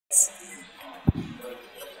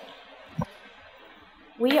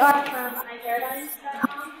We are from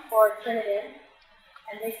iParadigms.com for Trinidad,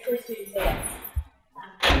 and basically students say yes.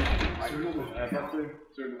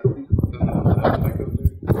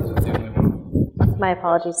 My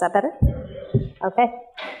apologies, is that better? Okay.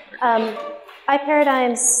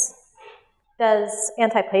 iParadigms does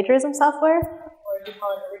anti-plagiarism software, or we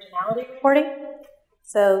call it originality reporting.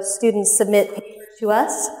 So students submit papers to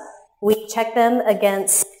us. We check them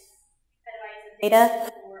against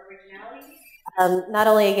data for originality, not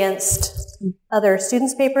only against other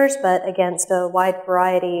students' papers, but against a wide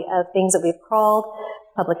variety of things that we've crawled,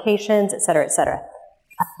 publications, et cetera, et cetera.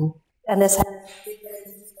 And this has been for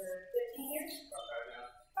 15 years?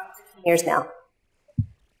 About 15 years now.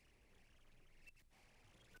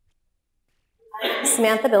 I'm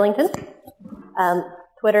Samantha Billington.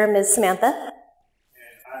 Twitter, Ms. Samantha.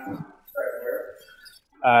 And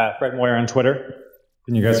I'm Fred Moyer on Twitter.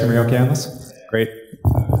 Can you guys hear me okay on this? Great.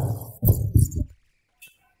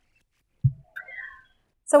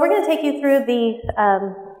 So we're going to take you through the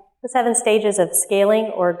 7 stages of scaling,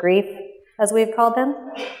 or grief, as we've called them.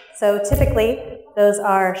 So typically, those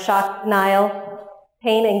are shock, denial,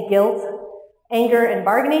 pain and guilt, anger and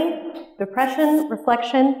bargaining, depression,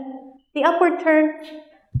 reflection, the upward turn,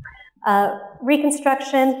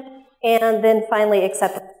 reconstruction, and then finally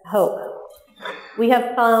acceptance and hope. We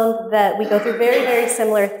have found that we go through very, very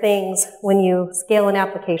similar things when you scale an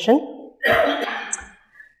application.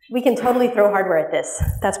 We can totally throw hardware at this.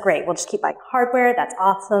 That's great. We'll just keep buying hardware. That's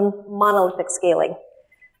awesome. Monolithic scaling.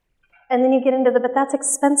 And then you get into the, but that's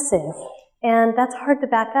expensive. And that's hard to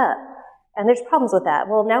back up. And there's problems with that.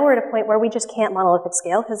 Well, now we're at a point where we just can't monolithic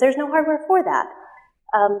scale because there's no hardware for that.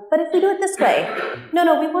 But if we do it this way,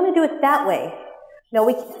 no, we want to do it that way. No,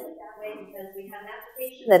 we can't do it that way because we have an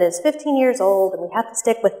application that is 15 years old and we have to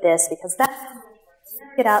stick with this because that's how much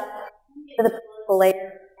work. Get out to the political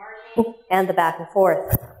layer and the back and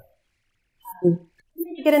forth.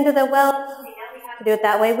 You get into the, well, okay, now we have to do it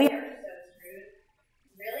that way. We are so screwed.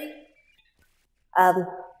 Really?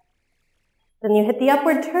 Then you hit the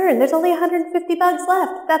upward turn. There's only 150 bugs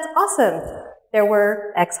left. That's awesome. There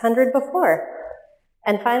were X hundred before.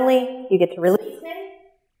 And finally, you get to release day,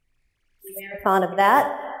 the marathon of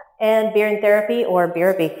that, and beer and therapy, or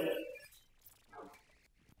BRB.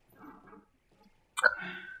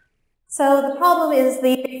 So the problem is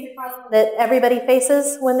the basic problem that everybody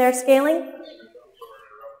faces when they're scaling.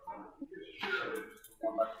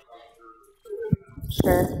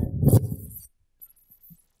 Sure.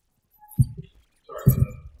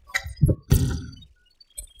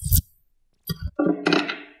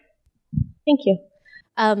 Thank you.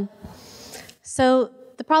 So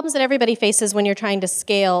the problems that everybody faces when you're trying to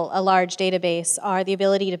scale a large database are the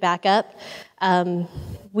ability to back up.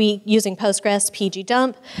 Using Postgres PG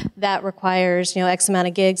dump, that requires X amount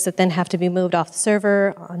of gigs that then have to be moved off the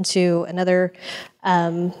server onto another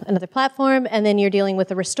platform, and then you're dealing with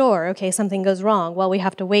the restore. Okay, something goes wrong. Well, we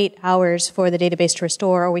have to wait hours for the database to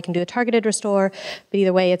restore, or we can do a targeted restore. But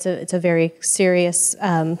either way, it's a very serious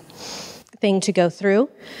thing to go through.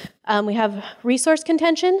 We have resource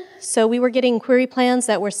contention. So we were getting query plans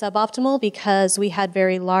that were suboptimal because we had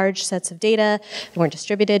very large sets of data that weren't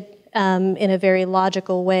distributed in a very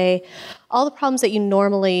logical way. All the problems that you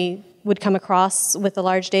normally would come across with a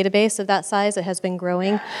large database of that size that has been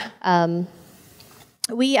growing.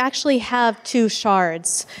 We actually have 2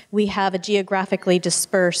 shards. We have a geographically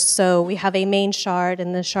dispersed, so we have a main shard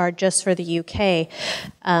and the shard just for the UK.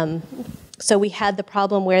 So we had the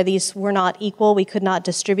problem where these were not equal. We could not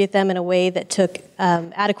distribute them in a way that took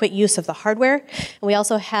adequate use of the hardware. And we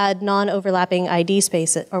also had non-overlapping ID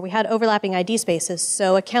spaces, or we had overlapping ID spaces.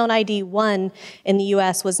 So account ID 1 in the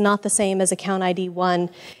US was not the same as account ID 1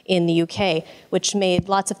 in the UK, which made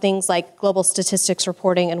lots of things like global statistics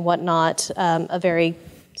reporting and whatnot a very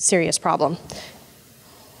serious problem.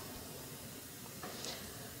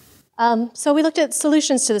 So we looked at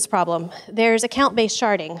solutions to this problem. There's account-based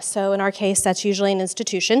sharding. So in our case, that's usually an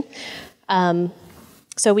institution.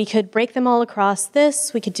 So we could break them all across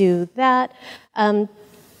this. We could do that.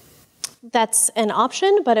 That's an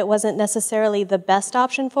option, but it wasn't necessarily the best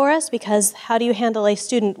option for us because how do you handle a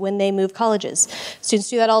student when they move colleges? Students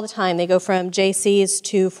do that all the time. They go from JCs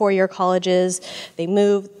to 4-year colleges. They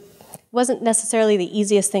move. Wasn't necessarily the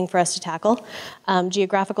easiest thing for us to tackle.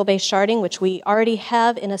 Geographical-based sharding, which we already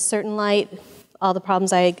have in a certain light. All the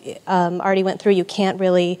problems I already went through, you can't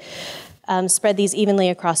really spread these evenly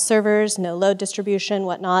across servers, no load distribution,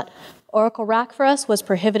 whatnot. Oracle RAC for us was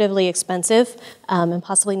prohibitively expensive and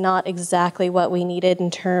possibly not exactly what we needed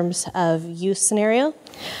in terms of use scenario.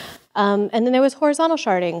 And then there was horizontal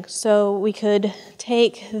sharding. So we could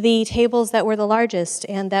take the tables that were the largest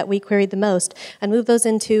and that we queried the most and move those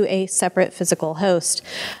into a separate physical host.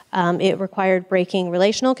 It required breaking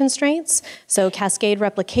relational constraints, so cascade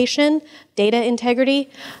replication, data integrity,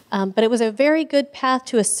 but it was a very good path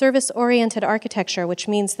to a service-oriented architecture, which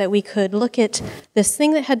means that we could look at this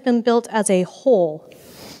thing that had been built as a whole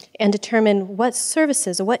and determine what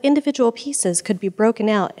services or what individual pieces could be broken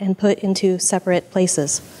out and put into separate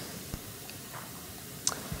places.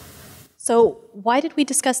 So why did we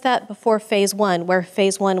discuss that before phase one, where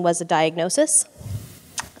phase one was a diagnosis?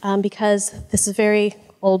 Because this is a very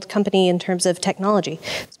old company in terms of technology.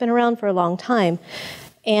 It's been around for a long time,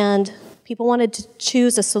 and people wanted to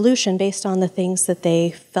choose a solution based on the things that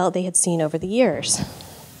they felt they had seen over the years.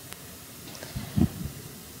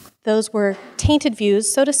 Those were tainted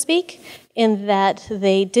views, so to speak, in that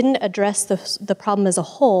they didn't address the problem as a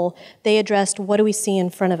whole. They addressed, what do we see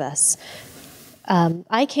in front of us?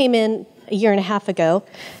 I came in a year and a half ago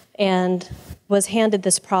and was handed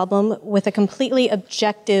this problem with a completely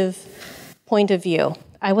objective point of view.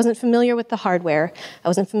 I wasn't familiar with the hardware. I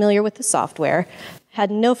wasn't familiar with the software.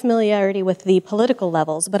 Had no familiarity with the political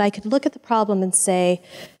levels, but I could look at the problem and say,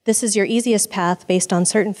 this is your easiest path based on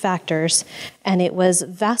certain factors, and it was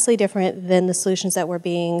vastly different than the solutions that were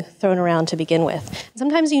being thrown around to begin with.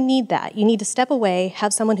 Sometimes you need that. You need to step away,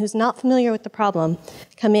 have someone who's not familiar with the problem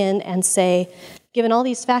come in and say, given all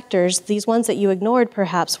these factors, these ones that you ignored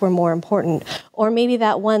perhaps were more important, or maybe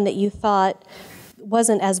that one that you thought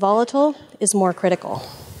wasn't as volatile is more critical.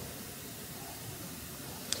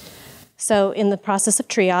 So in the process of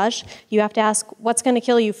triage, you have to ask, what's going to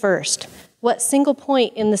kill you first? What single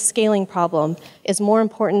point in the scaling problem is more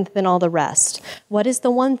important than all the rest? What is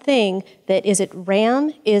the one thing that, is it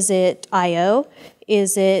RAM? Is it I/O?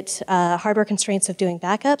 Is it hardware constraints of doing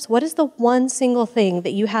backups? What is the one single thing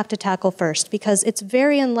that you have to tackle first? Because it's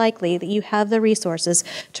very unlikely that you have the resources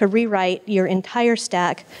to rewrite your entire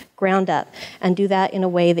stack ground up and do that in a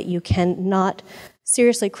way that you can not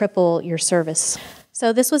seriously cripple your service.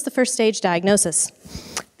 So this was the first stage diagnosis.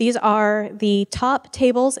 These are the top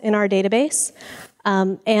tables in our database,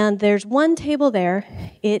 and there's one table there.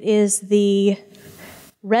 It is the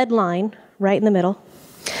red line right in the middle.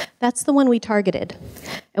 That's the one we targeted.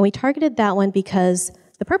 And we targeted that one because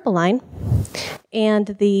the purple line and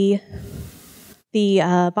the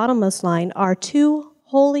bottommost line are two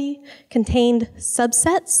wholly contained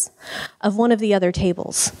subsets of one of the other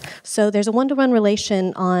tables. So there's a one-to-one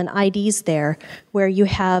relation on IDs there where you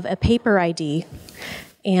have a paper ID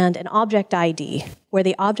and an object ID, where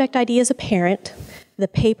the object ID is a parent, the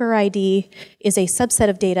paper ID is a subset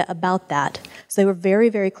of data about that. So they were very,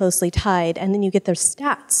 very closely tied, and then you get their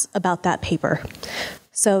stats about that paper.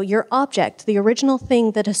 So your object, the original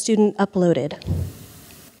thing that a student uploaded,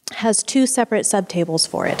 has two separate subtables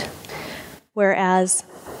for it. Whereas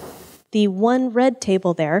the one red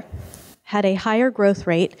table there had a higher growth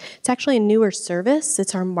rate. It's actually a newer service.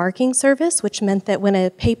 It's our marking service, which meant that when a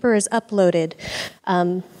paper is uploaded,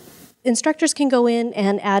 instructors can go in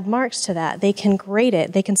and add marks to that. They can grade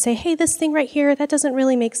it. They can say, hey, this thing right here, that doesn't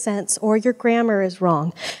really make sense, or your grammar is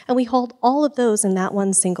wrong. And we hold all of those in that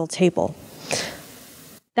one single table.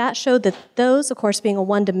 That showed that those, of course, being a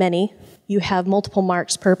one-to-many, you have multiple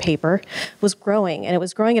marks per paper, was growing. And it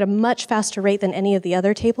was growing at a much faster rate than any of the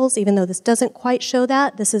other tables, even though this doesn't quite show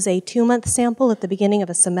that. This is a 2-month sample at the beginning of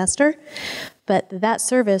a semester. But that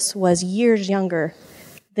service was years younger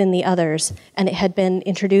than the others, and it had been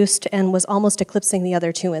introduced and was almost eclipsing the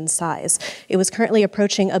other two in size. It was currently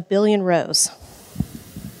approaching 1 billion rows.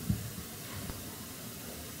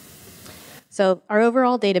 So our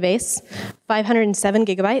overall database, 507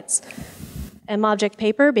 gigabytes, MObject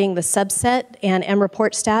paper being the subset, and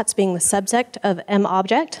MReport stats being the subject of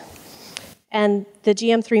MObject, and the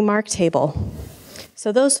GM3 mark table.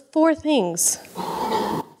 So those four things,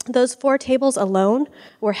 those four tables alone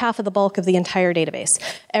were half of the bulk of the entire database.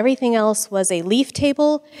 Everything else was a leaf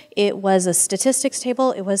table, it was a statistics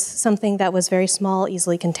table, it was something that was very small,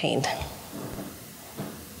 easily contained.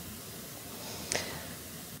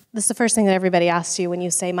 This is the first thing that everybody asks you when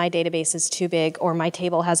you say my database is too big or my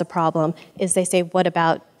table has a problem, is they say, what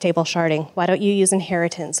about table sharding? Why don't you use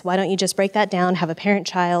inheritance? Why don't you just break that down, have a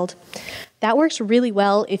parent-child? That works really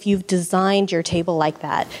well if you've designed your table like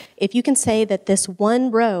that. If you can say that this one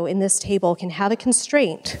row in this table can have a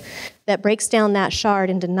constraint that breaks down that shard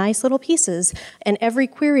into nice little pieces, and every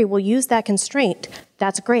query will use that constraint,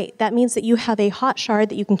 that's great. That means that you have a hot shard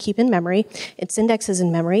that you can keep in memory, its index is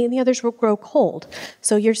in memory, and the others will grow cold.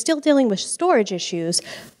 So you're still dealing with storage issues,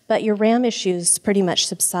 but your RAM issues pretty much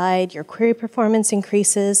subside, your query performance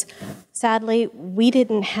increases. Sadly, we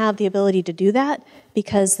didn't have the ability to do that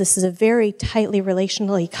because this is a very tightly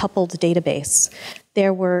relationally coupled database.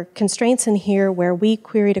 There were constraints in here where we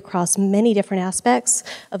queried across many different aspects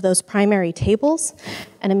of those primary tables,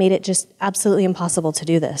 and it made it just absolutely impossible to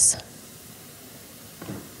do this.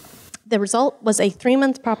 The result was a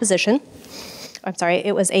 3-month proposition. I'm sorry,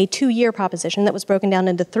 it was a 2-year proposition that was broken down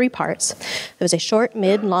into 3 parts. There was a short,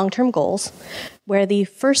 mid, long-term goals, where the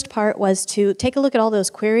first part was to take a look at all those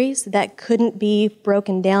queries that couldn't be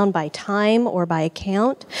broken down by time or by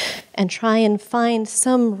account, and try and find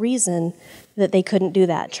some reason that they couldn't do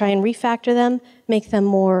that. Try and refactor them, make them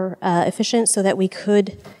more efficient so that we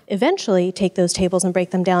could eventually take those tables and break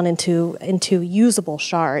them down into usable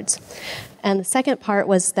shards. And the second part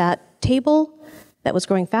was that table that was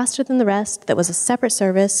growing faster than the rest, that was a separate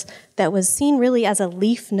service, that was seen really as a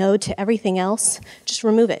leaf node to everything else, just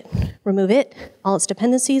remove it. Remove it, all its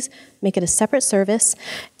dependencies, make it a separate service,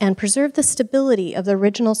 and preserve the stability of the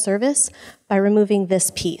original service by removing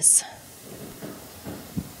this piece.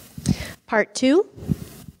 Part 2,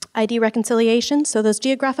 ID reconciliation. So those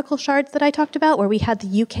geographical shards that I talked about, where we had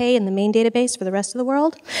the UK in the main database for the rest of the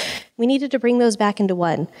world, we needed to bring those back into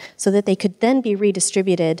one so that they could then be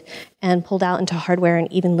redistributed and pulled out into hardware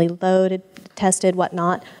and evenly loaded, tested,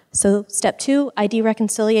 whatnot. So step 2, ID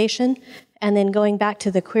reconciliation, and then going back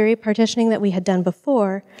to the query partitioning that we had done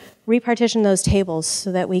before, repartition those tables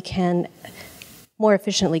so that we can more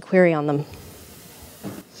efficiently query on them.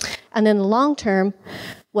 And then the long term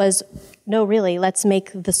was, no, really, let's make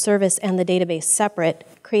the service and the database separate,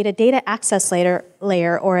 create a data access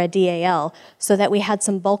layer or a DAL so that we had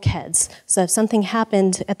some bulkheads. So if something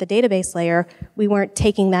happened at the database layer, we weren't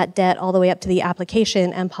taking that debt all the way up to the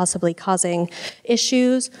application and possibly causing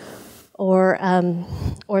issues or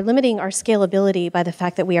limiting our scalability by the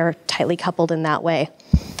fact that we are tightly coupled in that way.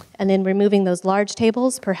 And then removing those large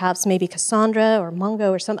tables, perhaps maybe Cassandra or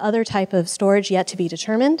Mongo or some other type of storage yet to be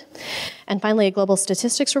determined. And finally, a global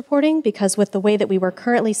statistics reporting, because with the way that we were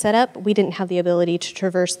currently set up, we didn't have the ability to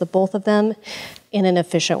traverse the both of them in an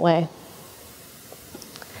efficient way.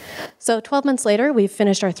 So 12 months later, we've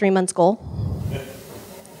finished our 3 months goal.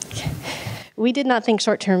 We did not think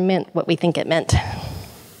short-term meant what we think it meant.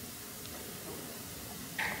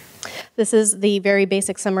 This is the very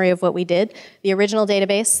basic summary of what we did. The original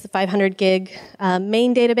database, the 500 gig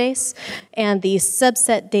main database, and the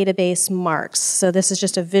subset database marks. So this is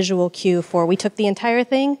just a visual cue for, we took the entire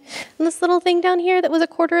thing, and this little thing down here that was a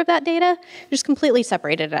quarter of that data, just completely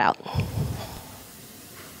separated it out.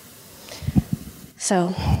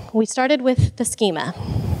 So we started with the schema.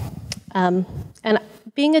 And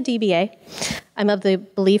being a DBA, I'm of the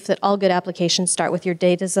belief that all good applications start with your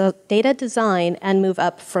data design and move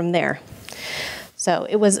up from there. So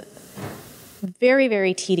it was very,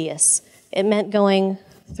 very tedious. It meant going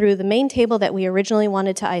through the main table that we originally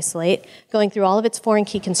wanted to isolate, going through all of its foreign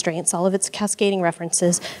key constraints, all of its cascading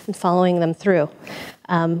references, and following them through,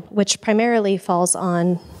 which primarily falls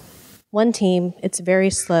on one team. It's very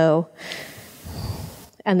slow,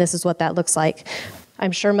 and this is what that looks like.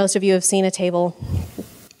 I'm sure most of you have seen a table,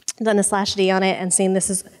 done a /d on it, and seen this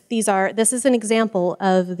is an example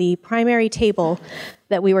of the primary table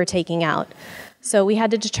that we were taking out. So we had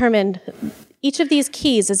to determine each of these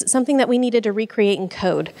keys, is it something that we needed to recreate in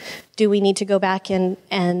code? Do we need to go back and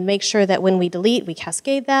make sure that when we delete, we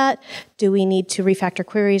cascade that? Do we need to refactor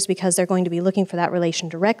queries because they're going to be looking for that relation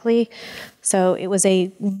directly? So it was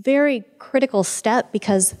a very critical step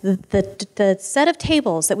because the set of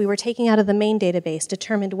tables that we were taking out of the main database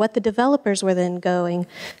determined what the developers were then going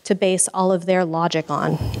to base all of their logic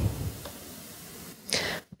on.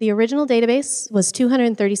 The original database was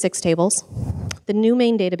 236 tables. The new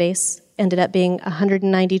main database ended up being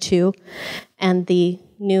 192, and the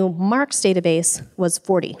new marks database was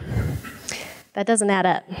 40. That doesn't add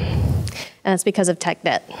up, and that's because of tech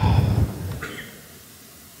debt.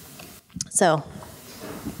 So,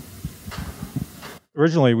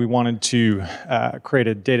 originally we wanted to create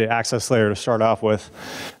a data access layer to start off with.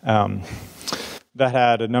 That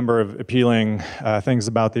had a number of appealing things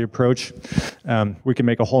about the approach. We could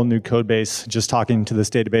make a whole new code base just talking to this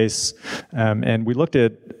database. And we looked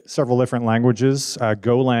at several different languages.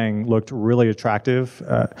 Golang looked really attractive.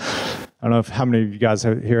 I don't know if how many of you guys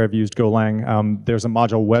here have used Golang. There's a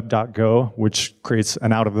module web.go, which creates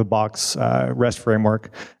an out-of-the-box REST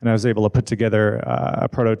framework, and I was able to put together a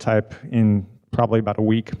prototype in probably about a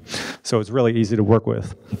week. So it's really easy to work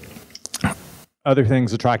with. Other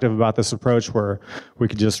things attractive about this approach were we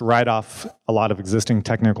could just write off a lot of existing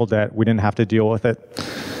technical debt. We didn't have to deal with it.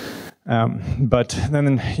 But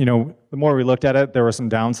then, the more we looked at it, there were some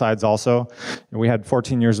downsides also. We had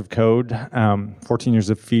 14 years of code, 14 years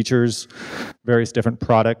of features, various different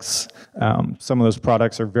products. Some of those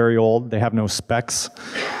products are very old. They have no specs.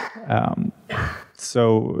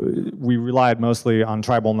 So we relied mostly on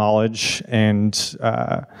tribal knowledge and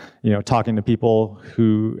talking to people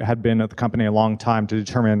who had been at the company a long time to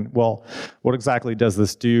determine, well, what exactly does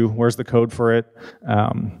this do? Where's the code for it?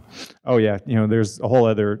 Oh yeah, there's a whole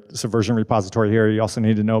other Subversion repository here you also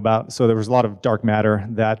need to know about. So there was a lot of dark matter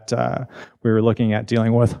that we were looking at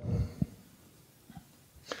dealing with.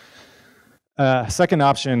 Second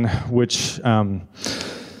option, which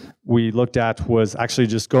we looked at, was actually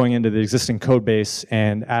just going into the existing code base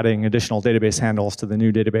and adding additional database handles to the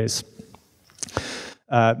new database.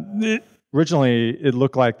 Originally, it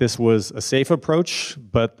looked like this was a safe approach,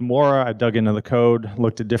 but the more I dug into the code,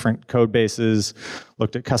 looked at different code bases,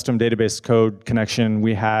 looked at custom database code connection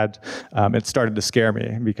we had, it started to scare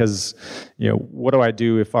me because, what do I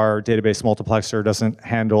do if our database multiplexer doesn't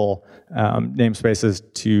handle namespaces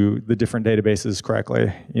to the different databases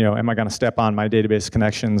correctly? Am I going to step on my database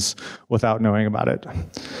connections without knowing about it?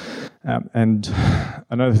 And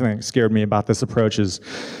another thing that scared me about this approach is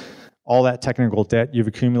all that technical debt you've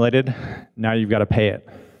accumulated, now you've got to pay it.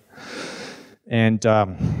 And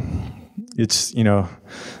it's,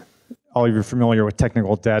 all of you are familiar with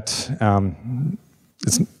technical debt.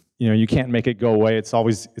 It's, you can't make it go away. It's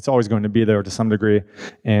always going to be there to some degree.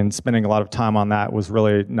 And spending a lot of time on that was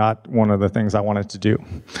really not one of the things I wanted to do.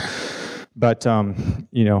 But,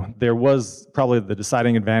 there was probably the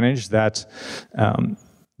deciding advantage that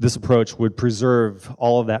this approach would preserve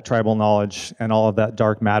all of that tribal knowledge and all of that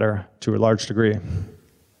dark matter to a large degree.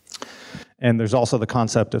 And there's also the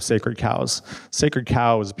concept of sacred cows. Sacred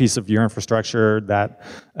cow is a piece of your infrastructure that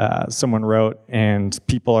someone wrote, and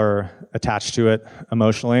people are attached to it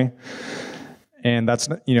emotionally. And that's,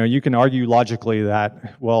 you can argue logically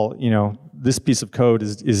that, well, this piece of code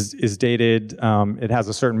is dated, it has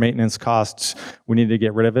a certain maintenance cost, we need to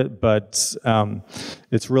get rid of it, but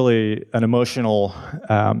it's really an emotional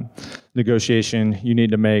negotiation you need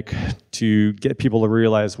to make to get people to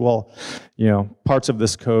realize, well, parts of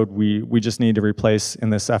this code we just need to replace in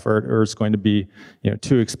this effort, or it's going to be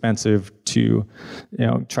too expensive to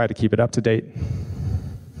try to keep it up to date.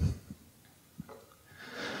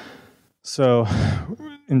 So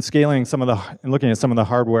in scaling and looking at some of the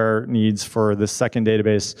hardware needs for this second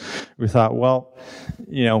database, we thought, well,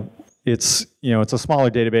 it's a smaller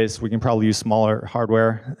database. We can probably use smaller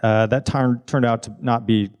hardware. That turned out to not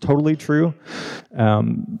be totally true.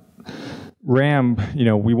 RAM,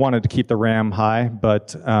 we wanted to keep the RAM high,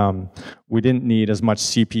 but we didn't need as much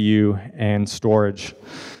CPU and storage.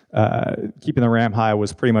 Keeping the RAM high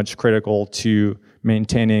was pretty much critical to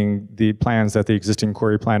maintaining the plans that the existing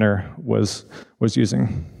query planner was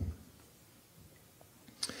using.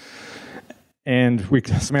 And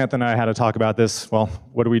Samantha and I had to talk about this. Well,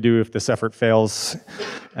 what do we do if this effort fails?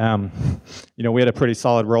 We had a pretty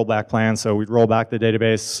solid rollback plan, so we'd roll back the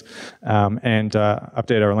database and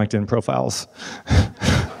update our LinkedIn profiles.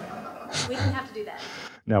 We didn't have to do that.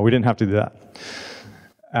 No, we didn't have to do that.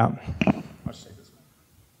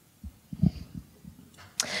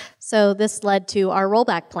 So this led to our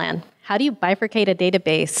rollback plan. How do you bifurcate a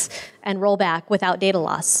database and roll back without data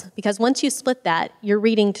loss? Because once you split that, you're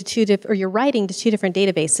writing to two different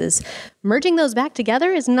databases. Merging those back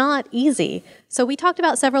together is not easy. So we talked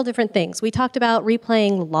about several different things. We talked about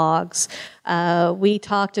replaying logs. We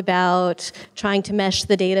talked about trying to mesh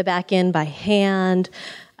the data back in by hand.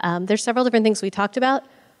 There's several different things we talked about.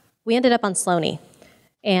 We ended up on Sloaney.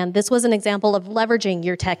 And this was an example of leveraging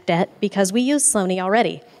your tech debt because we use Sloaney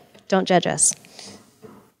already. Don't judge us.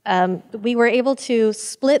 We were able to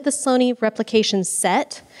split the Sloaney replication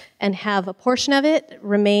set and have a portion of it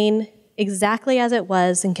remain exactly as it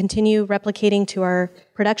was and continue replicating to our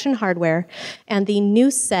production hardware. And the new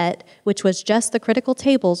set, which was just the critical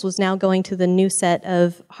tables, was now going to the new set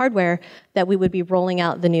of hardware that we would be rolling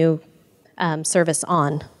out the new service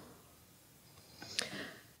on.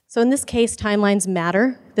 So in this case, timelines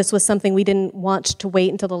matter. This was something we didn't want to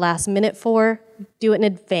wait until the last minute for. Do it in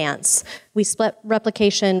advance. We split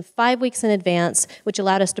replication 5 weeks in advance, which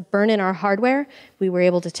allowed us to burn in our hardware. We were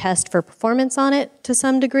able to test for performance on it to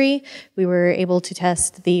some degree. We were able to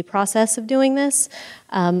test the process of doing this.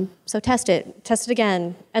 So test it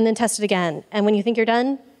again, and then test it again. And when you think you're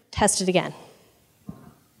done, test it again.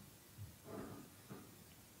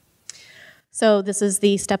 So this is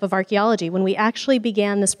the step of archaeology. When we actually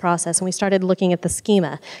began this process and we started looking at the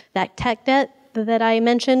schema, that tech debt that I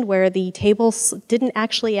mentioned where the tables didn't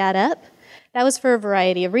actually add up, that was for a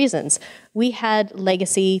variety of reasons. We had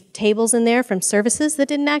legacy tables in there from services that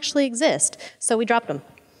didn't actually exist, so we dropped them.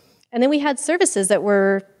 And then we had services that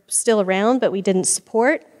were still around but we didn't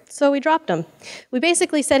support, so we dropped them. We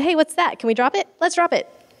basically said, hey, what's that? Can we drop it? Let's drop it.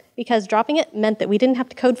 Because dropping it meant that we didn't have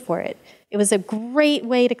to code for it. It was a great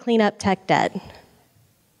way to clean up tech debt.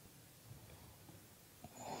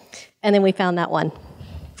 And then we found that one.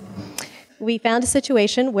 We found a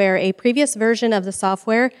situation where a previous version of the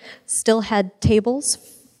software still had tables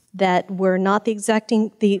that were not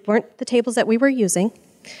weren't the tables that we were using.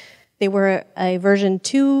 They were a version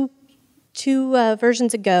two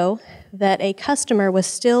versions ago that a customer was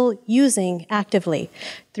still using actively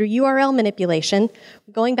through URL manipulation,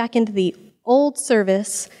 going back into the old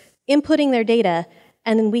service, inputting their data,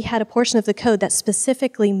 and then we had a portion of the code that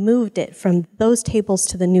specifically moved it from those tables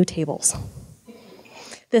to the new tables.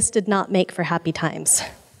 This did not make for happy times.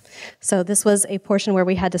 So this was a portion where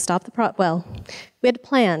we had to stop we had to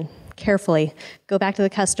plan carefully, go back to the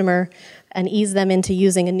customer, and ease them into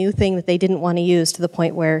using a new thing that they didn't want to use to the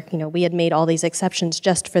point where we had made all these exceptions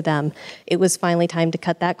just for them. It was finally time to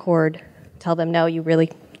cut that cord, tell them, no, you really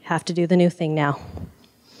have to do the new thing now.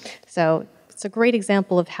 So it's a great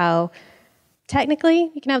example of how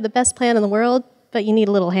technically you can have the best plan in the world, but you need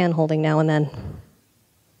a little hand-holding now and then.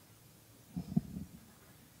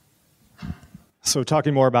 So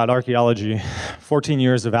talking more about archaeology, 14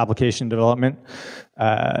 years of application development.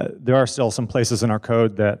 There are still some places in our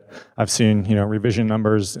code that I've seen, revision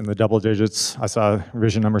numbers in the double digits. I saw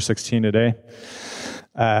revision number 16 today.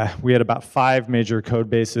 We had about 5 major code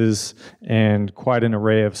bases and quite an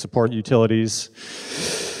array of support utilities.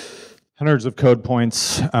 Hundreds of code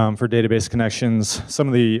points for database connections. Some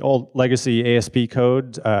of the old legacy ASP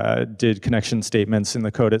code did connection statements in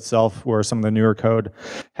the code itself, where some of the newer code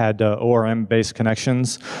had ORM-based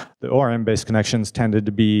connections. The ORM-based connections tended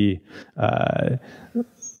to be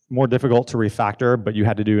more difficult to refactor, but you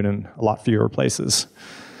had to do it in a lot fewer places.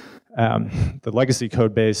 The legacy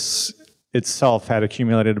code base itself had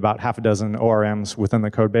accumulated about half a dozen ORMs within the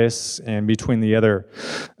code base, and between the other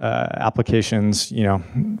applications,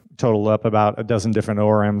 totaled up about a dozen different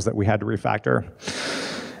ORMs that we had to refactor.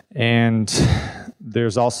 And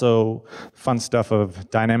there's also fun stuff of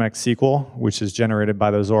dynamic SQL, which is generated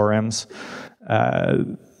by those ORMs.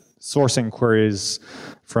 Sourcing queries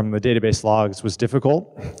from the database logs was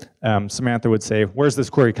difficult. Samantha would say, "Where's this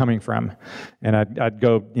query coming from?" And I'd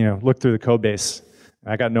go, look through the code base.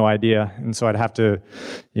 I got no idea, and so I'd have to,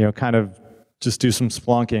 kind of just do some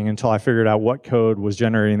splunking until I figured out what code was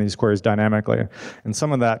generating these queries dynamically. And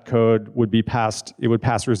some of that code would be passed, it would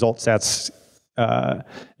pass result sets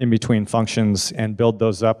in between functions and build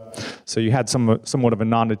those up. So you had somewhat of a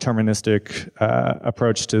non-deterministic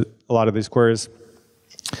approach to a lot of these queries.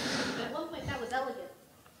 At one point, that was elegant.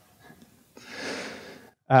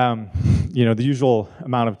 The usual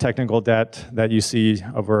amount of technical debt that you see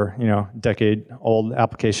over, decade-old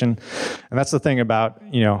application. And that's the thing about,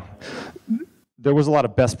 there was a lot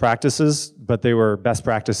of best practices, but they were best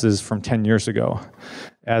practices from 10 years ago.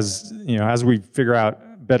 As we figure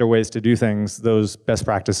out better ways to do things, those best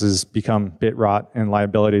practices become bit rot and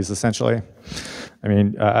liabilities, essentially. I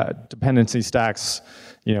mean, dependency stacks,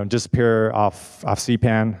 disappear off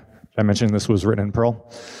CPAN. I mentioned this was written in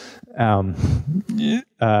Perl.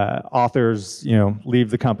 Authors, leave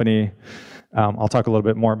the company. I'll talk a little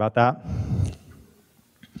bit more about that.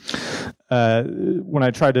 When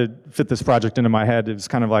I tried to fit this project into my head, it was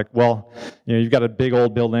kind of like, well, you've got a big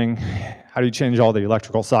old building. How do you change all the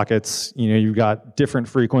electrical sockets? You've got different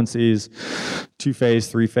frequencies, 2-phase,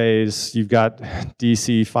 3-phase. You've got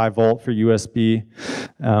DC, 5-volt for USB.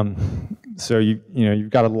 So you've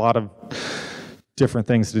got a lot of different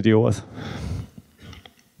things to deal with.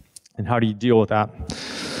 And how do you deal with that?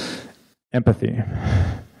 Empathy.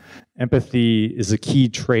 Empathy is a key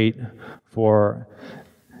trait for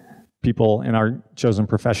people in our chosen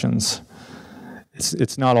professions.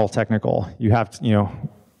 It's not all technical. You have to,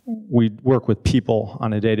 we work with people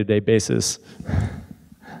on a day-to-day basis.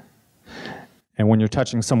 And when you're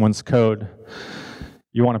touching someone's code,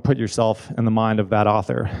 you want to put yourself in the mind of that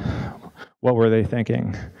author. What were they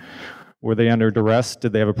thinking? Were they under duress?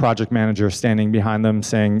 Did they have a project manager standing behind them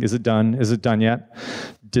saying, is it done? Is it done yet?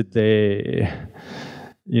 Did they,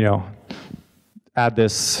 add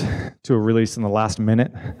this to a release in the last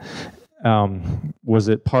minute? Was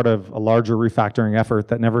it part of a larger refactoring effort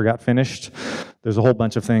that never got finished? There's a whole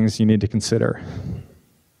bunch of things you need to consider.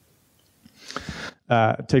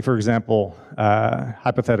 Take, for example, a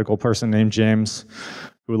hypothetical person named James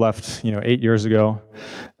who left 8 years ago.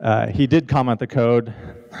 He did comment the code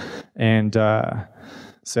and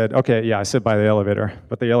said, okay, yeah, I sit by the elevator,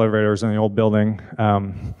 but the elevator is in the old building.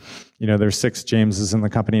 There's 6 Jameses in the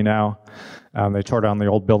company now. They tore down the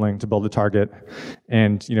old building to build a target.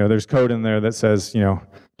 And there's code in there that says,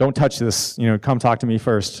 don't touch this, come talk to me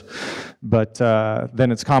first. But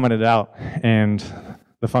then it's commented out, and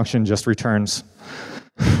the function just returns.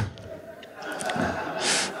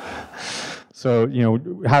 So,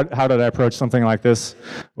 how did I approach something like this?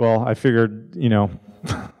 Well, I figured,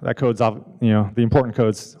 that code's, the important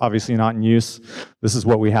code's obviously not in use. This is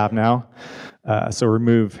what we have now. So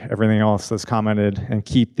remove everything else that's commented and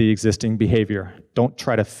keep the existing behavior. Don't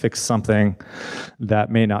try to fix something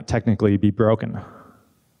that may not technically be broken.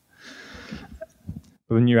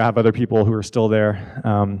 But then you have other people who are still there.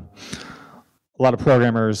 A lot of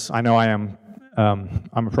programmers, I know I am,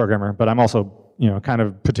 I'm a programmer, but I'm also kind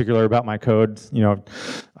of particular about my code.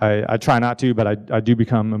 I try not to, but I do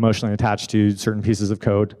become emotionally attached to certain pieces of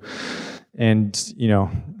code. And,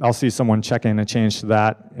 I'll see someone check in a change to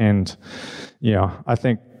that, and, I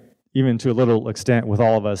think even to a little extent with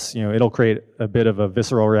all of us, it'll create a bit of a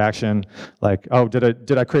visceral reaction, like, oh,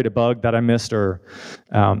 did I create a bug that I missed, or,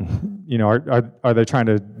 are they trying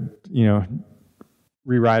to,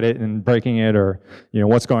 rewrite it and breaking it, or,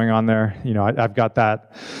 what's going on there? I've got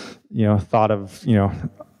that, thought of,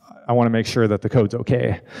 I want to make sure that the code's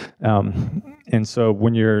okay. And so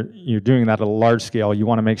when you're doing that at a large scale, you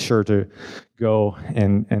want to make sure to go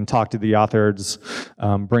and talk to the authors,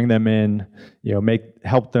 bring them in,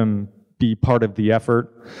 help them be part of the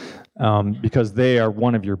effort, because they are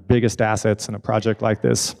one of your biggest assets in a project like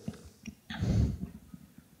this.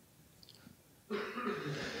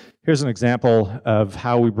 Here's an example of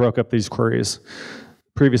how we broke up these queries.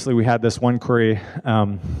 Previously, we had this one query.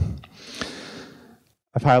 I've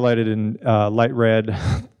highlighted in light red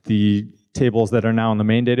the tables that are now in the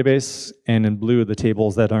main database, and in blue the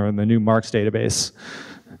tables that are in the new marks database.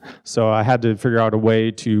 So I had to figure out a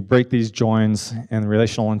way to break these joins and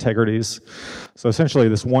relational integrities. So essentially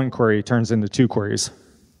this one query turns into 2 queries.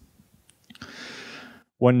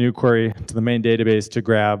 One new query to the main database to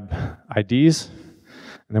grab IDs,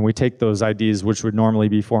 and then we take those IDs, which would normally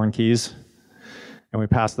be foreign keys, and we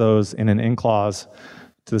pass those in an in clause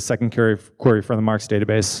to the second query for the marks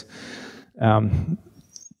database.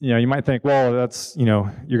 You might think, well, that's,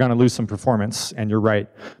 you're going to lose some performance, and you're right.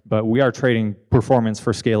 But we are trading performance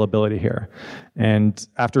for scalability here. And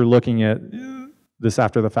after looking at this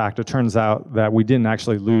after the fact, it turns out that we didn't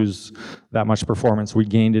actually lose that much performance. We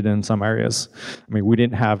gained it in some areas. I mean, we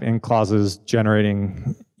didn't have in clauses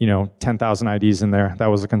generating 10,000 IDs in there. That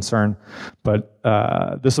was a concern. But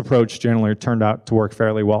this approach generally turned out to work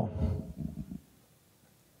fairly well.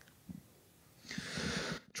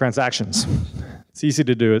 Transactions. It's easy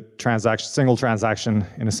to do a single transaction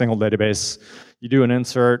in a single database. You do an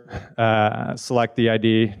insert, select the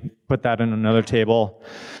ID, put that in another table,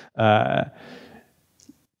 try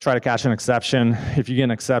to catch an exception. If you get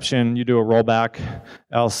an exception, you do a rollback,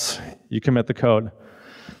 else you commit the code.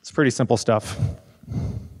 It's pretty simple stuff.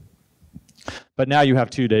 But now you have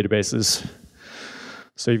 2 databases.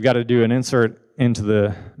 So you've got to do an insert into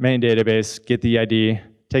the main database, get the ID,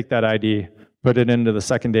 take that ID, put it into the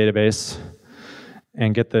second database,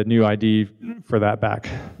 and get the new ID for that back.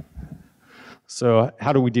 So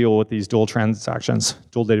how do we deal with these dual transactions,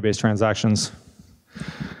 dual database transactions?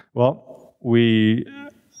 Well, we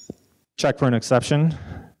check for an exception.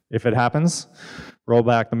 If it happens, roll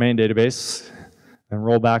back the main database, and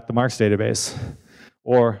roll back the marks database.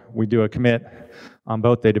 Or we do a commit on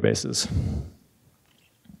both databases.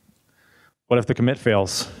 What if the commit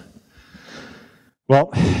fails?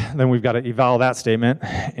 Well, then we've got to eval that statement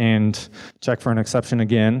and check for an exception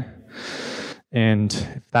again. And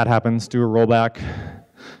if that happens, do a rollback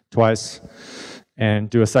twice and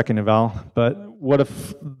do a second eval. But what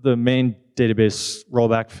if the main database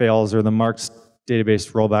rollback fails or the marks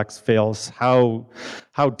database rollback fails?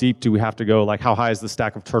 How deep do we have to go? Like, how high is the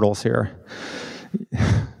stack of turtles here?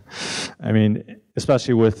 I mean,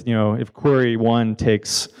 especially with, if query 1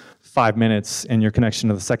 takes 5 minutes and your connection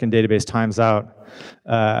to the second database times out,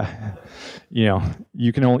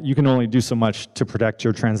 you can only do so much to protect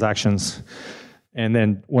your transactions. And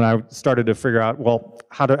then when I started to figure out, well,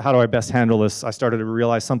 how do I best handle this, I started to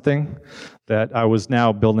realize something, that I was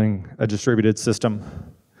now building a distributed system.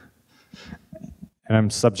 And I'm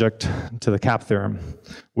subject to the CAP theorem,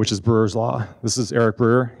 which is Brewer's law. This is Eric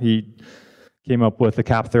Brewer. He came up with the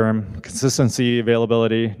CAP theorem: consistency,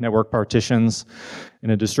 availability, network partitions.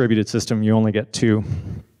 In a distributed system, you only get 2.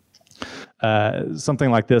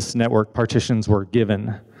 Something like this, network partitions were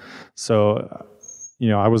given. So,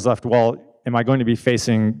 I was left, well, am I going to be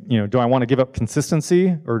facing, do I want to give up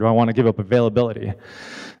consistency or do I want to give up availability?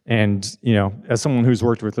 And, as someone who's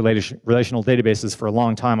worked with relational databases for a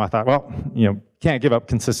long time, I thought, well, can't give up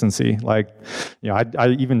consistency. Like,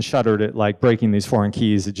 I even shuddered at like breaking these foreign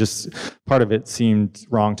keys. It just, part of it seemed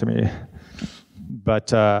wrong to me.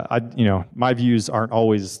 But, my views aren't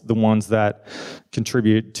always the ones that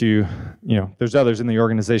contribute to, there's others in the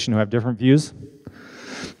organization who have different views,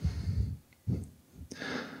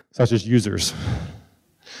 such as users.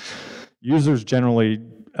 Users generally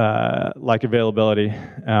like availability.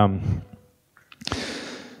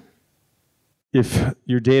 If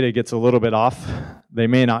your data gets a little bit off, they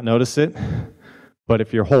may not notice it, but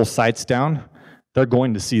if your whole site's down, they're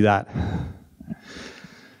going to see that.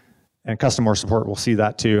 And customer support will see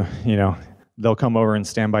that too. They'll come over and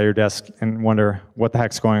stand by your desk and wonder what the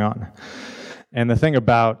heck's going on. And the thing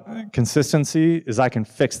about consistency is I can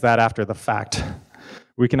fix that after the fact.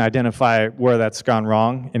 We can identify where that's gone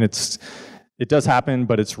wrong, and it does happen,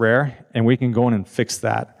 but it's rare, and we can go in and fix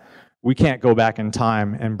that. We can't go back in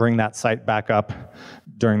time and bring that site back up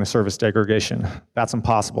during the service degradation. That's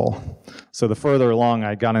impossible. So the further along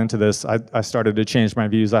I got into this, I started to change my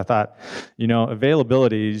views. I thought,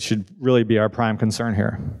 availability should really be our prime concern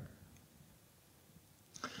here.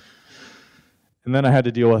 And then I had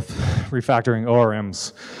to deal with refactoring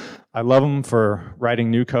ORMs. I love them for writing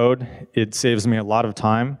new code. It saves me a lot of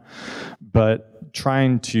time, but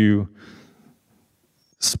trying to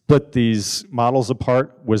split these models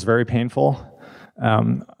apart was very painful.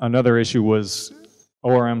 Another issue was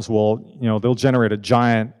ORMs they'll generate a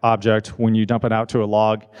giant object when you dump it out to a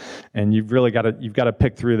log, and you've got to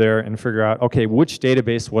pick through there and figure out, okay, which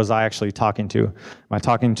database was I actually talking to? Am I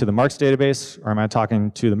talking to the marks database, or am I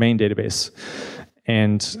talking to the main database?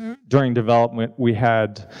 And during development, we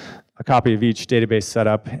had a copy of each database set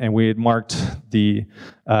up, and we had marked the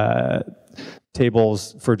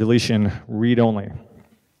tables for deletion read-only,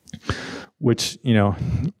 which,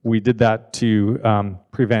 we did that to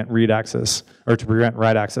prevent read access, or to prevent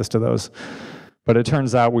write access to those. But it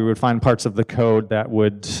turns out we would find parts of the code that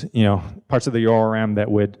would, parts of the ORM that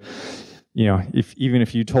would, even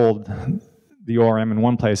if you told the ORM in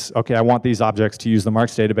one place, okay, I want these objects to use the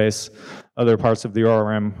marks database, other parts of the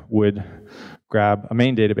ORM would grab a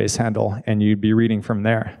main database handle, and you'd be reading from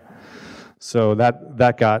there. So that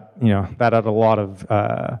got, that had a lot of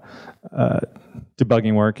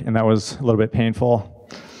debugging work, and that was a little bit painful.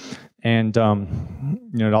 And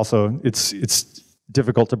it also, it's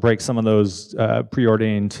difficult to break some of those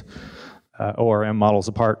preordained ORM models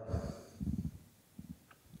apart.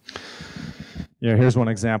 Here's one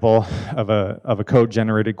example of a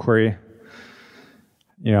code-generated query.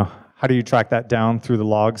 How do you track that down through the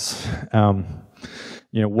logs?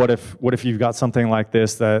 What if you've got something like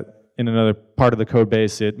this that in another part of the code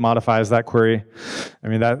base it modifies that query? I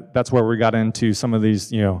mean, that's where we got into some of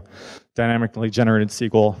these dynamically generated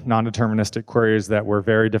SQL non-deterministic queries that were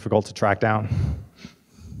very difficult to track down.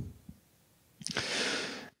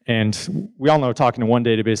 And we all know talking to one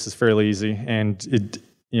database is fairly easy, and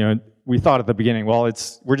we thought at the beginning, well,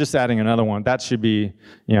 we're just adding another one. That should be,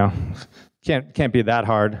 can't be that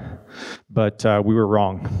hard, but we were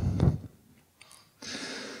wrong.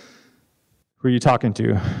 Who are you talking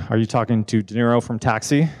to? Are you talking to De Niro from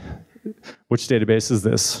Taxi? Which database is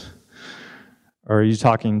this? Or are you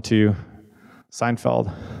talking to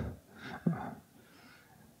Seinfeld?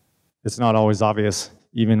 It's not always obvious.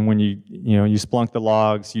 Even when you Splunk the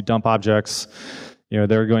logs, you dump objects,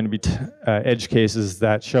 there are going to be edge cases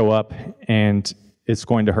that show up, and it's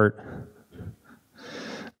going to hurt.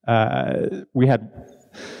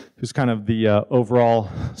 Here's kind of the overall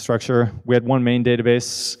structure. We had one main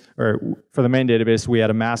database, or for the main database, we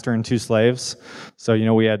had a master and 2 slaves. So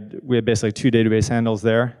we had basically 2 database handles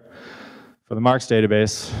there. For the marks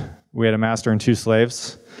database, we had a master and 2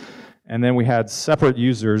 slaves. And then we had separate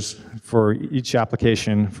users for each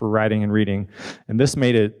application for writing and reading. And this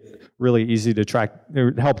made it really easy to track.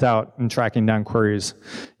 It helped out in tracking down queries.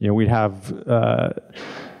 We'd have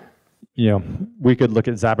we could look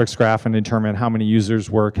at Zabbix graph and determine how many users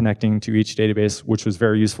were connecting to each database, which was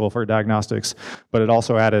very useful for diagnostics. But it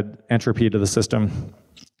also added entropy to the system,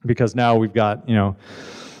 because now we've got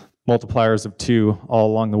multipliers of 2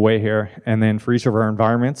 all along the way here. And then for each of our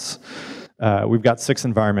environments, we've got 6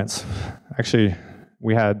 environments. Actually,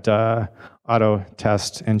 we had auto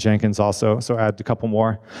test and Jenkins also, so add a couple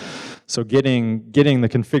more. So getting the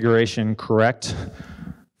configuration correct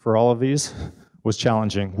for all of these was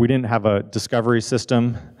challenging. We didn't have a discovery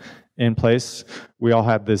system in place. We all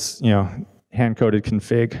had this, hand-coded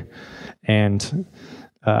config, and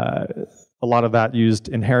a lot of that used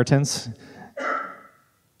inheritance,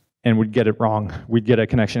 and we'd get it wrong. We'd get a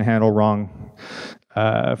connection handle wrong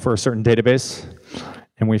for a certain database,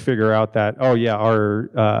 and we figure out that, oh yeah,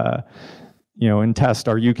 our in test,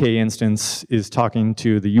 our UK instance is talking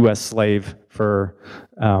to the US slave for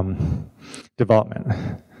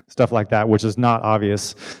development. Stuff like that, which is not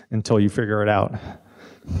obvious until you figure it out.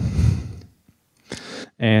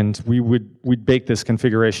 And we'd bake this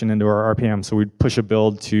configuration into our RPM, so we'd push a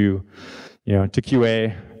build to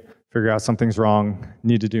QA, figure out something's wrong,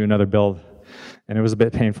 need to do another build, and it was a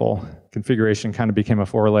bit painful. Configuration kind of became a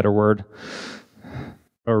 4-letter word,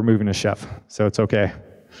 but we're moving to Chef, so it's okay.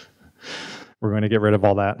 We're going to get rid of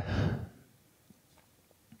all that.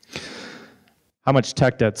 How much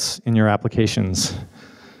tech debt's in your applications?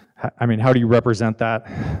 I mean, how do you represent that?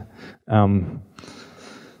 I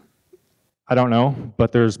don't know,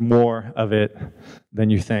 but there's more of it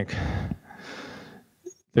than you think.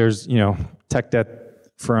 There's, tech debt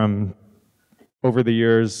from over the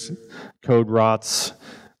years, code rots,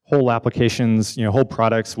 whole applications, whole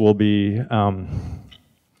products will be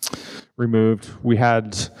removed. We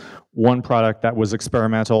had one product that was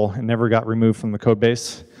experimental and never got removed from the code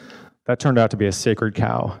base. That turned out to be a sacred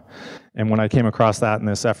cow. And when I came across that in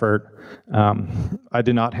this effort, I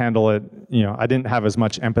did not handle it, I didn't have as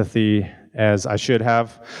much empathy as I should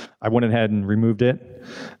have. I went ahead and removed it,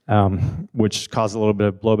 which caused a little bit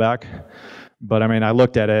of blowback. But I mean, I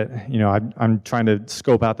looked at it, I'm trying to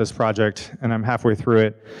scope out this project, and I'm halfway through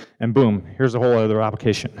it, and boom, here's a whole other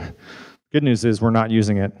application. Good news is we're not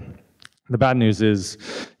using it. The bad news is,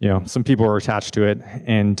 some people are attached to it,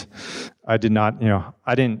 and I did not,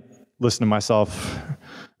 I didn't listen to myself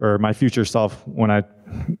or my future self when I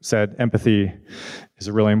said empathy is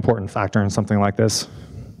a really important factor in something like this.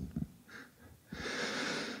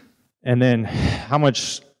 And then how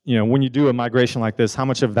much, when you do a migration like this, how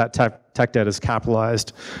much of that tech debt is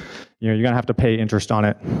capitalized? You're gonna have to pay interest on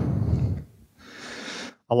it.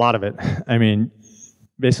 A lot of it. I mean,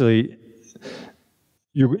 basically,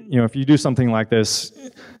 if you do something like this,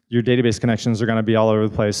 your database connections are gonna be all over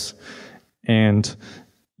the place, and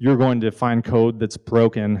you're going to find code that's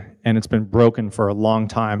broken, and it's been broken for a long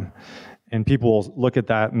time. And people will look at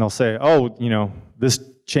that and they'll say, oh, this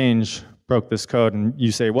change broke this code. And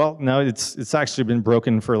you say, well, no, it's actually been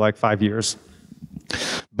broken for like 5 years.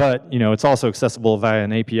 But it's also accessible via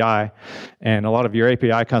an API, and a lot of your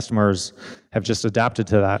API customers have just adapted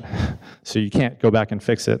to that. So you can't go back and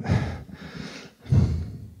fix it.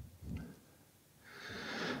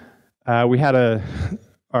 We had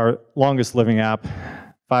our longest living app,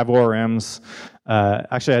 5 ORMs,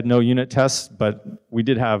 actually had no unit tests, but we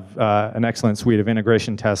did have an excellent suite of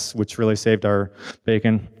integration tests, which really saved our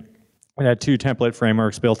bacon. We had 2 template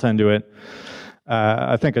frameworks built into it.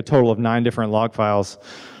 I think a total of 9 different log files.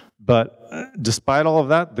 But despite all of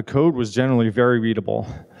that, the code was generally very readable.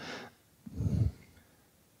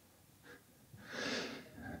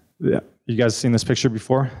 Yeah, you guys seen this picture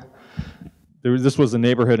before? This was a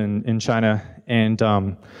neighborhood in China, and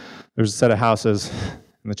there's a set of houses.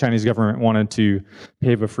 And the Chinese government wanted to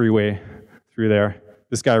pave a freeway through there.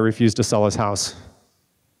 This guy refused to sell his house.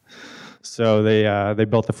 So they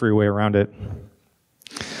built the freeway around it.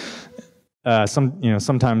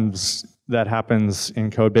 Sometimes that happens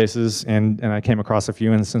in code bases, and I came across a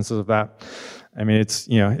few instances of that. I mean,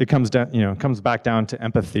 it comes back down to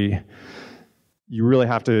empathy. You really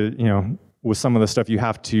have to, with some of the stuff, you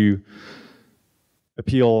have to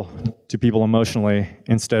appeal to people emotionally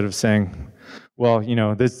instead of saying, well,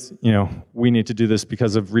 we need to do this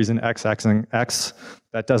because of reason X, X, and X.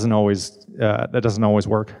 That doesn't always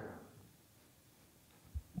work.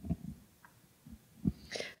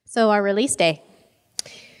 So our release day.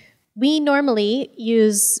 We normally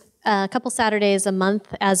use a couple Saturdays a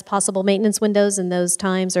month as possible maintenance windows, and those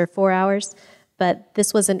times are 4 hours. But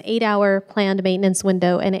this was an 8-hour planned maintenance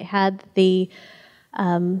window, and it had the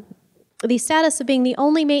status of being the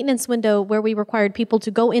only maintenance window where we required people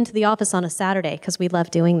to go into the office on a Saturday, because we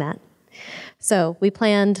love doing that. So we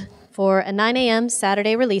planned for a 9 a.m.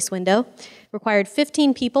 Saturday release window. Required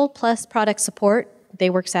 15 people plus product support. They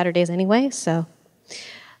work Saturdays anyway, so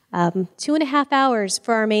 2.5 hours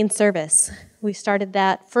for our main service. We started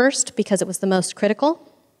that first because it was the most critical.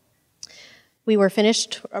 We were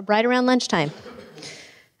finished right around lunchtime.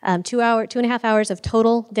 2.5 hours of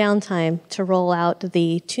total downtime to roll out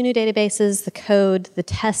the 2 new databases, the code, the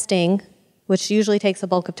testing, which usually takes the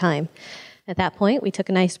bulk of time. At that point, we took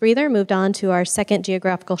a nice breather, moved on to our second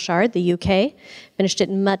geographical shard, the UK, finished it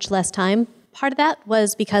in much less time. Part of that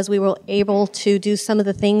was because we were able to do some of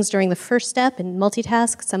the things during the first step and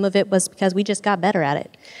multitask. Some of it was because we just got better at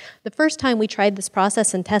it. The first time we tried this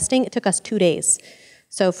process in testing, it took us 2 days.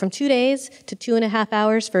 So from 2 days to 2.5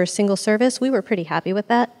 hours for a single service, we were pretty happy with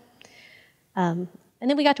that. And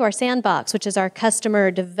then we got to our sandbox, which is our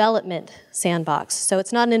customer development sandbox. So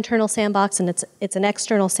it's not an internal sandbox, and it's an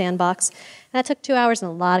external sandbox. And that took 2 hours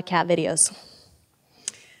and a lot of cat videos.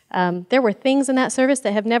 There were things in that service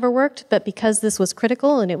that have never worked, but because this was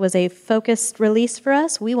critical and it was a focused release for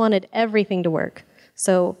us, we wanted everything to work.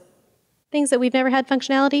 So things that we've never had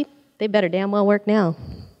functionality, they better damn well work now.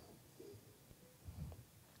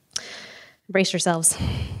 Brace yourselves.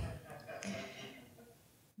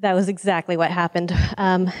 That was exactly what happened.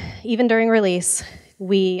 Even during release,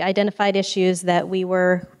 we identified issues that we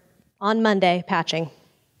were, on Monday, patching.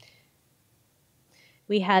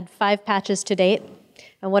 We had 5 patches to date.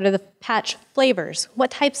 And what are the patch flavors?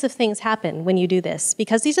 What types of things happen when you do this?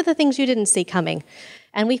 Because these are the things you didn't see coming.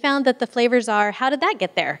 And we found that the flavors are, how did that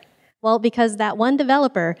get there? Well, because that one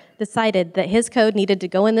developer decided that his code needed to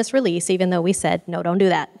go in this release, even though we said, no, don't do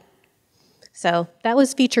that. So that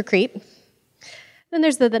was feature creep. Then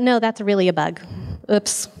there's no, that's really a bug.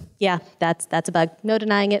 Oops, yeah, that's a bug. No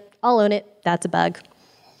denying it, I'll own it, that's a bug.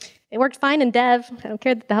 It worked fine in dev. I don't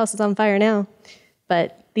care that the house is on fire now.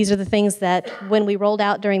 But these are the things that when we rolled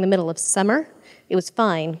out during the middle of summer, it was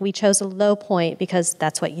fine. We chose a low point because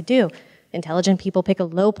that's what you do. Intelligent people pick a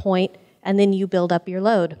low point, and then you build up your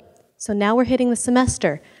load. So now we're hitting the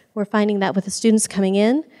semester. We're finding that with the students coming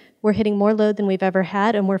in, we're hitting more load than we've ever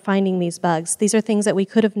had, and we're finding these bugs. These are things that we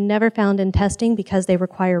could have never found in testing because they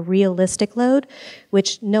require realistic load,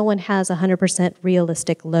 which no one has 100%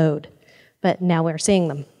 realistic load. But now we're seeing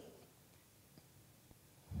them.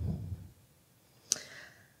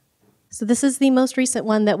 So this is the most recent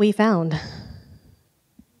one that we found.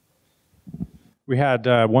 We had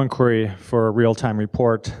one query for a real-time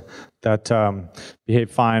report that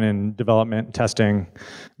behaved fine in development and testing,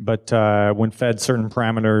 but when fed certain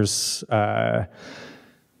parameters,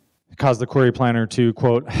 caused the query planner to,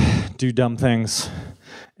 quote, do dumb things,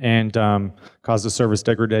 and caused a service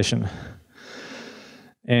degradation.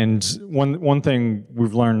 And one thing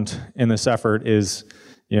we've learned in this effort is,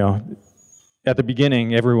 at the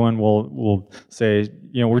beginning, everyone will say,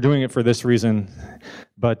 we're doing it for this reason,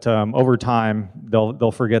 but over time,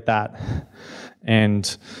 they'll forget that.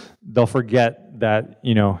 And they'll forget that,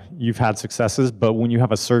 you've had successes, but when you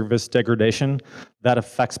have a service degradation, that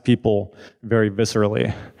affects people very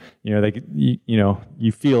viscerally.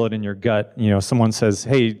 You feel it in your gut. Someone says,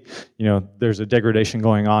 hey, there's a degradation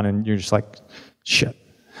going on, and you're just like, shit.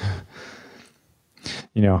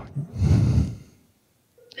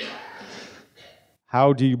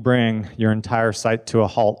 How do you bring your entire site to a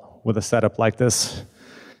halt with a setup like this?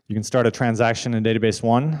 You can start a transaction in database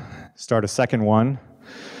 1, start a second one,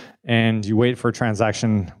 and you wait for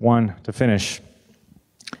transaction 1 to finish.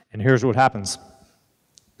 And here's what happens.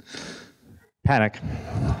 Panic.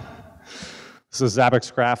 This is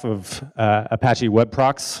Zabbix's graph of Apache web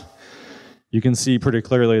procs. You can see pretty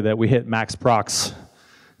clearly that we hit max procs.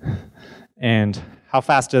 And how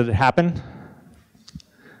fast did it happen?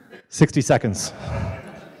 60 seconds.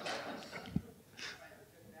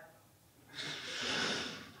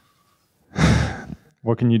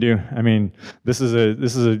 What can you do? I mean, this is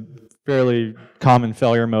a fairly common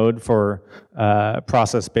failure mode for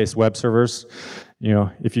process-based web servers.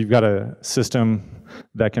 If you've got a system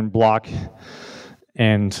that can block,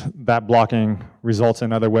 and that blocking results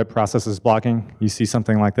in other web processes blocking, you see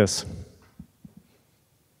something like this.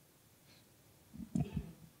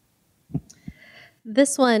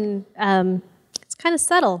 This one, it's kind of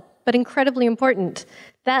subtle, but incredibly important.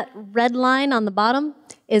 That red line on the bottom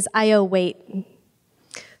is I/O wait.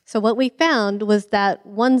 So what we found was that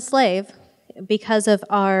one slave, because of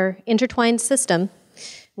our intertwined system,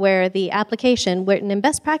 where the application, written in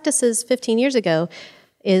best practices 15 years ago,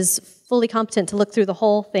 is fully competent to look through the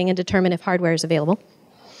whole thing and determine if hardware is available,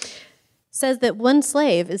 says that one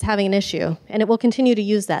slave is having an issue, and it will continue to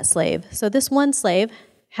use that slave. So this one slave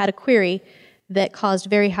had a query that caused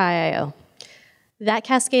very high I/O. That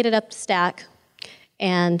cascaded up the stack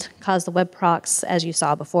and caused the web procs, as you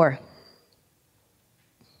saw before.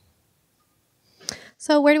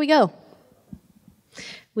 So where do we go?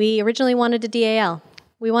 We originally wanted a DAL.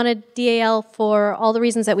 We wanted DAL for all the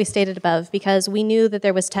reasons that we stated above, because we knew that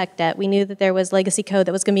there was tech debt. We knew that there was legacy code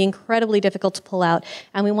that was going to be incredibly difficult to pull out,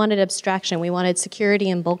 and we wanted abstraction. We wanted security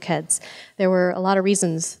and bulkheads. There were a lot of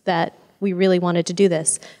reasons that we really wanted to do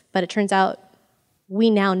this, but it turns out we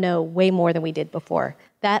now know way more than we did before.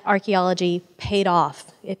 That archaeology paid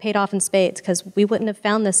off. It paid off in spades, because we wouldn't have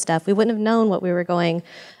found this stuff. We wouldn't have known what we were going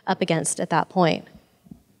up against at that point.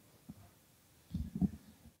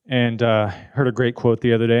 And heard a great quote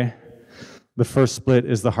the other day. The first split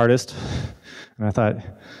is the hardest. And I thought,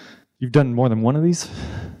 you've done more than one of these?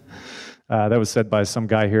 That was said by some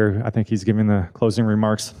guy here. I think he's giving the closing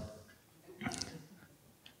remarks.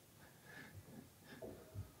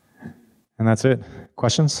 And that's it.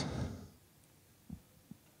 Questions?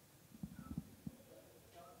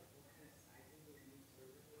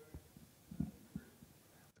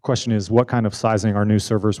 The question is, what kind of sizing our new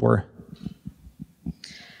servers were?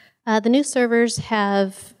 The new servers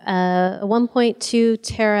have a 1.2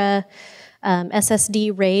 tera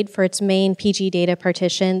SSD RAID for its main PG data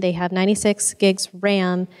partition. They have 96 gigs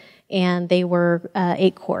RAM, and they were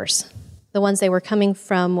 8 cores. The ones they were coming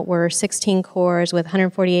from were 16 cores with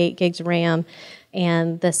 148 gigs RAM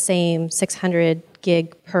and the same 600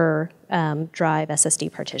 gig per drive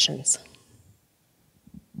SSD partitions.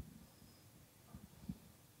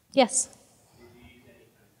 Yes?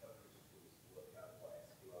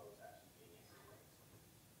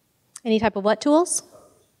 Any type of what tools?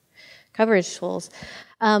 Coverage tools.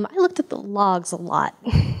 I looked at the logs a lot.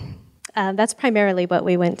 That's primarily what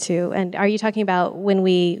we went to. And are you talking about when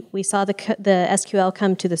we saw the SQL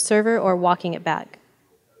come to the server, or walking it back?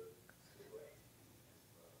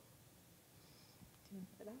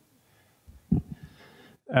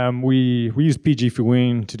 We used PG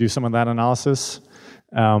Fuin to do some of that analysis.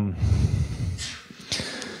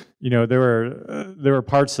 You know, there were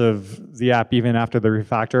parts of the app even after the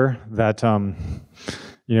refactor that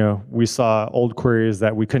you know, we saw old queries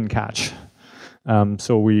that we couldn't catch.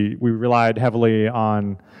 So we relied heavily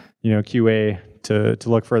on, you know, QA to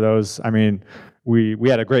look for those. I mean, we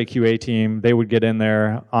had a great QA team. They would get in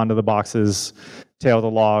there onto the boxes, tail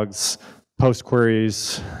the logs, post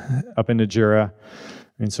queries up into Jira.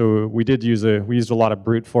 And so we used a lot of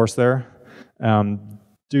brute force there.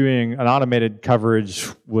 Doing an automated coverage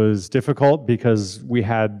was difficult because we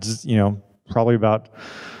had, you know, probably about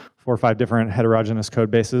 4 or 5 different heterogeneous code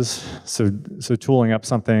bases. So tooling up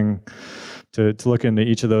something to look into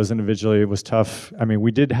each of those individually was tough. I mean,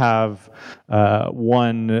 we did have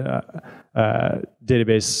one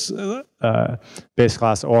database base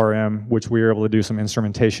class ORM, which we were able to do some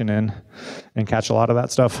instrumentation in and catch a lot of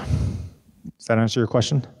that stuff. Does that answer your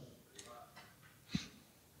question?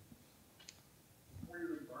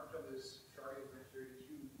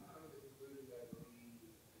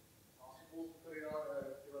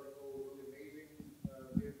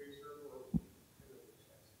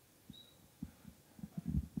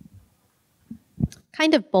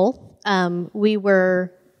 Kind of both. We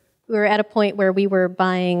were at a point where we were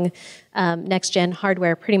buying next-gen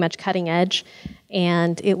hardware, pretty much cutting edge,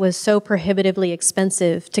 and it was so prohibitively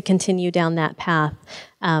expensive to continue down that path.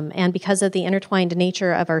 And because of the intertwined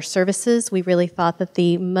nature of our services, we really thought that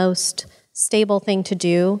the most stable thing to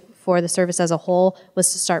do for the service as a whole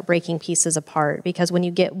was to start breaking pieces apart. Because when you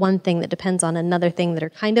get one thing that depends on another thing that are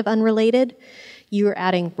kind of unrelated, you're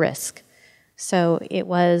adding risk. So it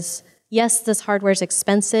was, yes, this hardware is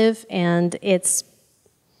expensive, and it's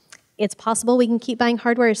possible we can keep buying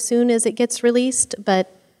hardware as soon as it gets released,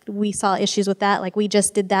 but we saw issues with that. Like, we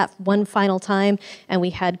just did that one final time, and we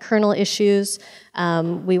had kernel issues.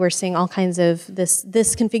 We were seeing all kinds of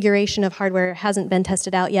this configuration of hardware hasn't been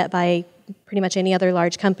tested out yet by pretty much any other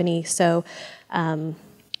large company. So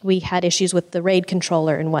we had issues with the RAID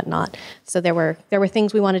controller and whatnot. So there were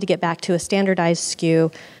things we wanted to get back to a standardized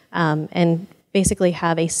SKU, and basically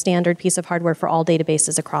have a standard piece of hardware for all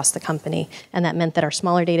databases across the company. And that meant that our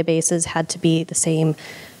smaller databases had to be the same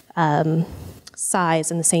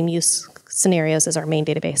size and the same use scenarios as our main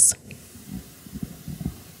database.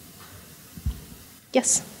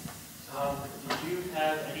 Yes? Did you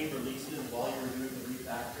have any releases while you were doing the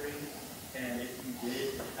refactoring? And if you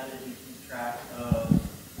did, how did you keep track of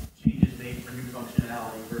changes made for new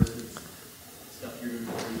functionality versus stuff you're doing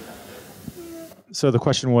for refactoring? So the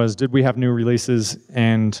question was, did we have new releases,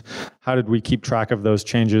 and how did we keep track of those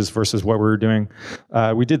changes versus what we were doing?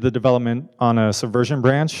 We did the development on a Subversion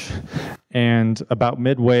branch, And about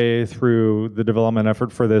midway through the development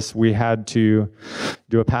effort for this, we had to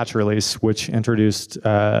do a patch release, which introduced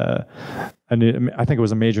a new, I think it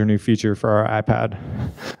was a major new feature for our iPad.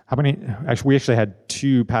 How many? Actually, we actually had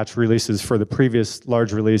 2 patch releases for the previous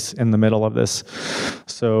large release in the middle of this.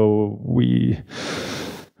 So we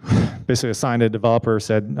basically assigned a developer,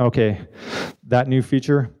 said, okay, that new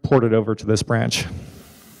feature, port it over to this branch.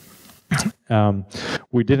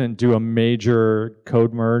 We didn't do a major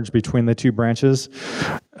code merge between the 2 branches.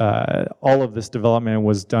 All of this development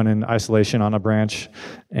was done in isolation on a branch,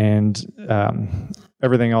 and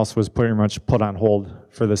everything else was pretty much put on hold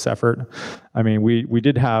for this effort. I mean, we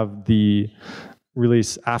did have the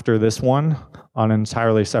release after this one on an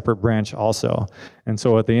entirely separate branch also. And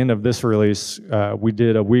so at the end of this release, we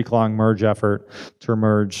did a week-long merge effort to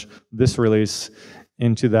merge this release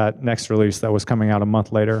into that next release that was coming out a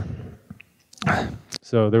month later.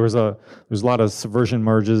 So there was a lot of subversion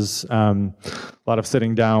merges, a lot of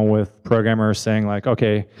sitting down with programmers saying like,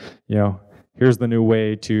 okay, here's the new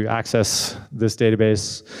way to access this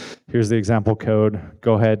database. Here's the example code.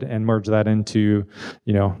 Go ahead and merge that into,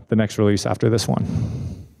 the next release after this one.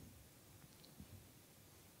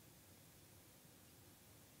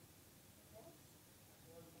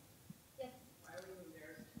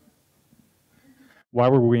 Why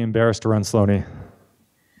were we embarrassed to run Sloaney?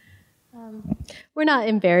 We're not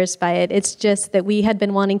embarrassed by it. It's just that we had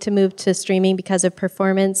been wanting to move to streaming because of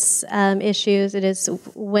performance issues. It is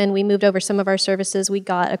when we moved over some of our services, we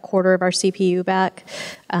got a quarter of our CPU back.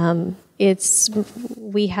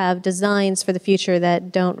 We have designs for the future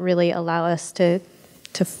that don't really allow us to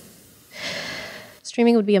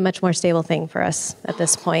streaming would be a much more stable thing for us at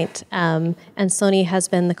this point. And Sloaney has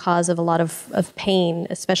been the cause of a lot of pain,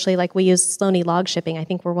 especially like we use Sloaney log shipping. I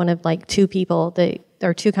think we're one of like 2 people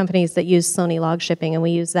or 2 companies that use Sloaney log shipping, and we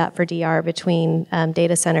use that for DR between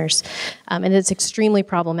data centers. And it's extremely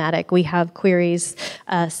problematic. We have queries,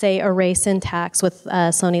 say array syntax with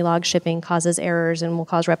Sloaney log shipping causes errors and will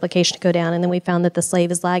cause replication to go down, and then we found that the slave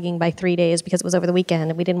is lagging by 3 days because it was over the weekend,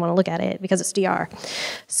 and we didn't want to look at it because it's DR.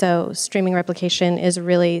 So streaming replication is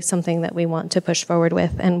really something that we want to push forward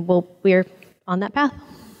with, and we're on that path.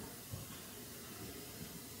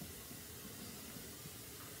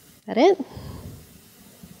 That it?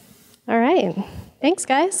 All right. Thanks,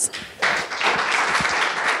 guys.